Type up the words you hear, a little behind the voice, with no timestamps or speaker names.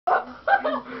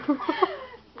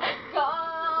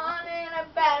Gone in a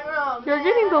bedroom. You're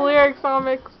getting the lyrics all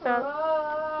mixed up.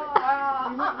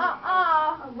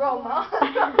 Roma.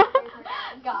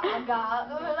 Gaga,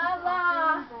 ooh la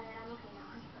la.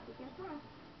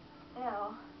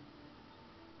 Ew.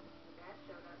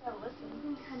 Oh, listen.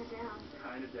 Kind of down.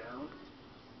 Kind of down?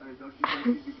 I mean, don't you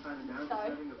think she'd be kind of down? Sorry.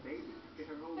 She's having a baby. Get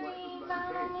her whole life is Three about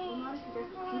to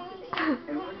mommy.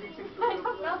 And when do you think I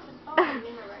don't know.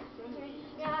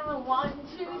 Yeah, 1,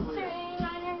 2, 3,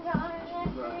 and you're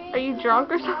going. Are you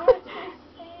drunk or something?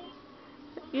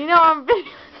 You know I'm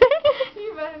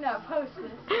You better not post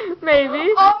this.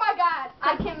 Maybe. Oh my god,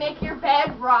 I can make your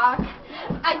bed rock.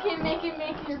 I can make your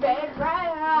bed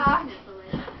rock.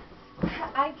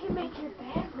 I can make your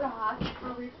bed rock.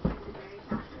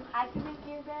 I can make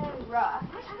your bed rock.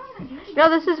 No,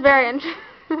 this is very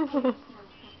interesting.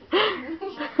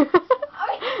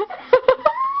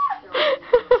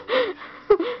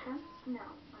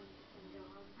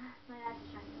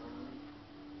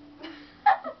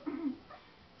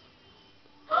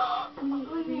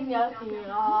 Nothing,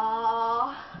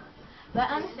 but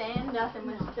I'm saying nothing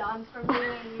was done for me.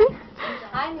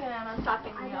 I knew that I'm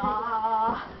talking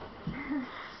y'all.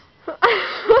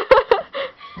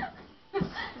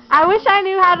 I wish I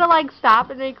knew how to like stop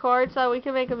and record so we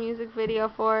could make a music video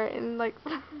for it and like.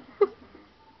 Ready?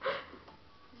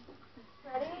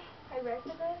 Are you ready for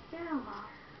this? Yeah.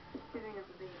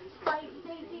 Like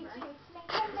Daisy chicks make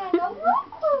a man go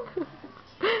woo-woo.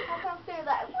 I'll come through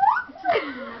like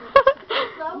woo-woo.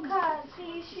 Low cut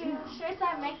t-shirt shirts I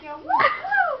make you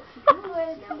woo-woo.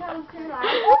 With no through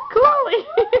like Chloe.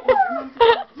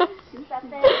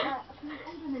 something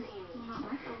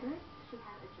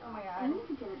Oh my god.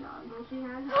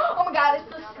 Oh my god, it's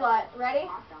the slut. Ready?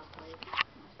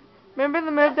 Remember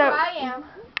the move that? I am.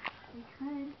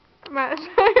 Miley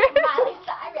Miley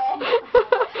Cyrus.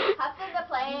 Hop in the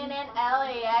plane in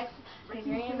LAX.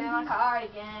 Dream in my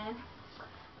cardigan.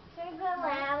 Circle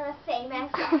around the same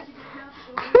accent.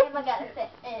 Am I gotta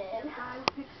fit in?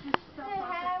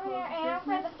 Have your air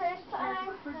for the first time.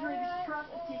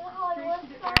 Hollywood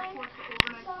sign.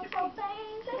 So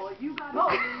basic.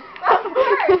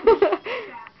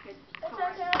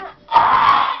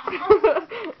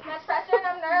 Next question,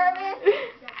 I'm nervous.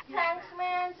 Thanks,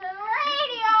 man, to the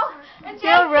radio. And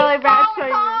Feel really bad Jay-Z's for song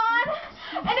you. is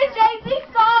on. And a Jay-Z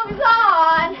song is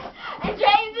on. And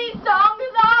Jay-Z song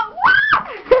is on.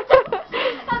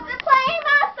 Cause they play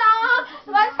my song.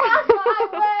 Let's cross my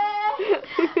way.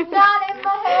 Not in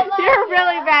my head like You're a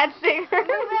really bad singer.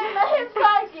 moving my hips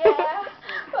like yeah.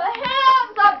 Put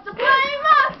hands up to play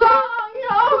my song. You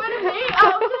know it'll be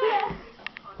okay.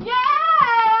 Yeah.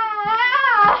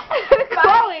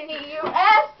 Chloe. In the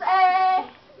USA.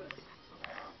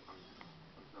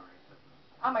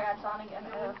 Oh my god, Sonic and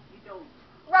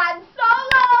riding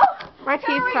solo. My teeth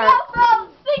Here we hurt. go from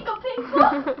single people.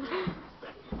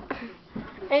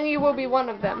 And you will be one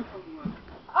of them.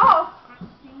 Oh.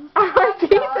 My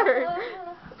teeth hurt.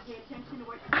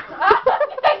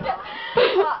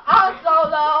 I'm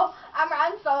solo. I'm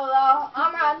riding solo.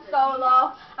 I'm riding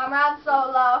solo. I'm riding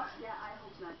solo. Yeah, I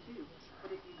hope not too.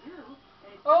 But if you do,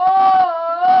 and it's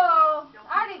Oh,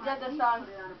 I already did this song. put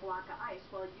it on a block of ice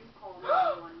while you call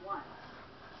 911.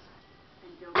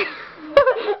 And don't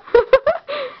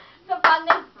So fun,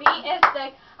 this beat is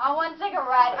sick. I want to take a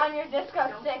ride on your disco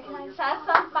stick. Have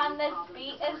some fun, this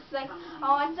beat is sick.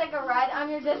 I want to take a ride on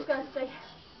your disco stick.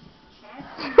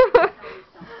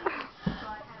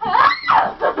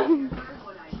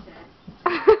 what I said.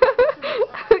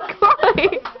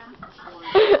 Chloe.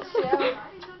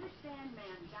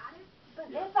 But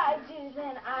if I do,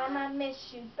 then I'ma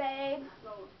miss you, babe.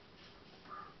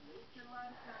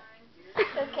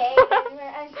 Okay,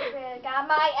 I got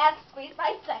my ass squeezed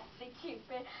by sexy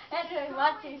Cupid, and he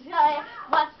wants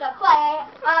to play.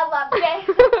 I love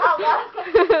Jason, I love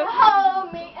him to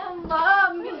hold me and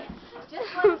love me.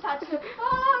 Just want to touch it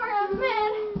for a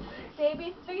minute,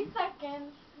 baby, 3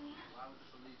 seconds.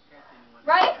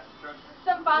 Right?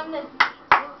 Some fun this.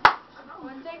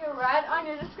 Want to take a ride on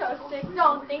your disco stick?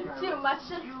 Don't think too much,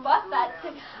 just bust that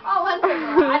stick. I want to take a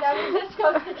ride on your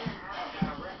disco stick.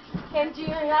 Can't you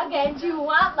get you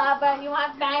want love and you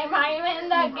want fame, I'm in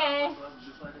the game.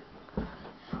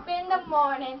 In the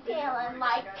morning feeling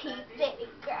like T. Diddy,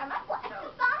 girl, my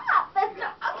glasses are up and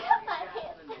I'll cut my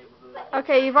hips.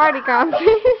 Okay, you've already gone. Brush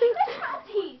my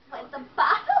teeth with a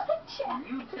bottle of Jack.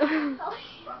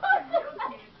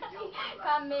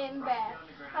 Come in bed.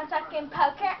 I'm talking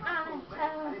poker on a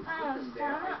phone.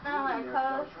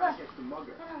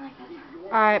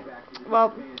 Alright,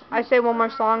 well, I say one more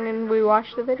song and we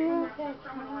watch the video.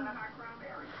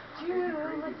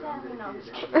 true. What's happening? No, I'm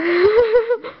just kidding.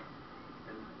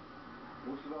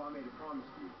 Most of all, I made a promise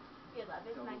to you. You love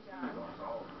is my job.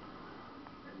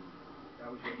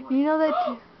 You know that. I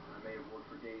may have worked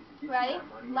for days to get Ready? you that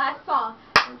money. Last song.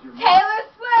 How's your Taylor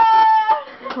Swift!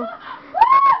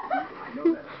 I know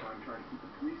that. That's why I'm trying to keep the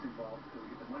police involved until we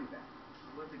get the money back.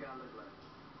 What's the guy look like?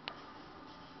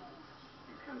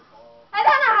 He's kind of tall. I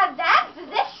don't know how to dance to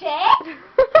this shit!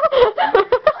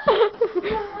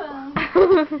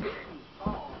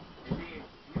 Tall, and then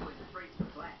he was straight to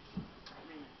black. I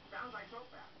mean, sounds like soap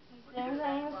opera.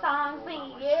 Sing songs we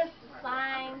used to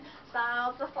sing,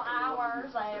 songs of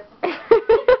flowers, I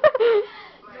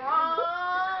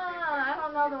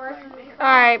don't know the words of these.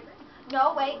 Alright.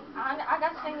 No, wait, I got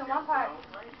to sing the one part.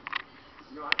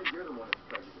 You know, I think you're the one that's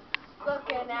president.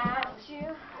 Looking at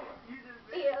you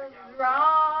is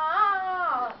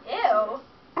wrong. Ew.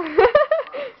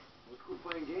 What's cool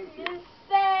playing games You here?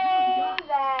 say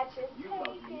that you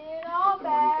take it all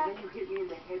back. And then you hit me in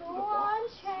the head with a ball. One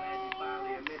change.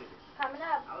 Coming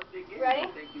up. Ready?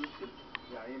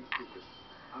 Yeah, I am stupid.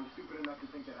 I'm stupid enough to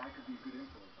think that I could be a good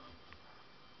influence on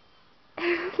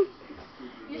you.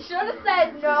 You should have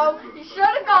said no. You should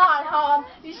have gone home.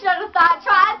 You should have thought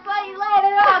twice before you let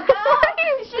it on.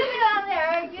 You should have been on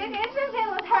there. You should have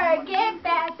been with her again.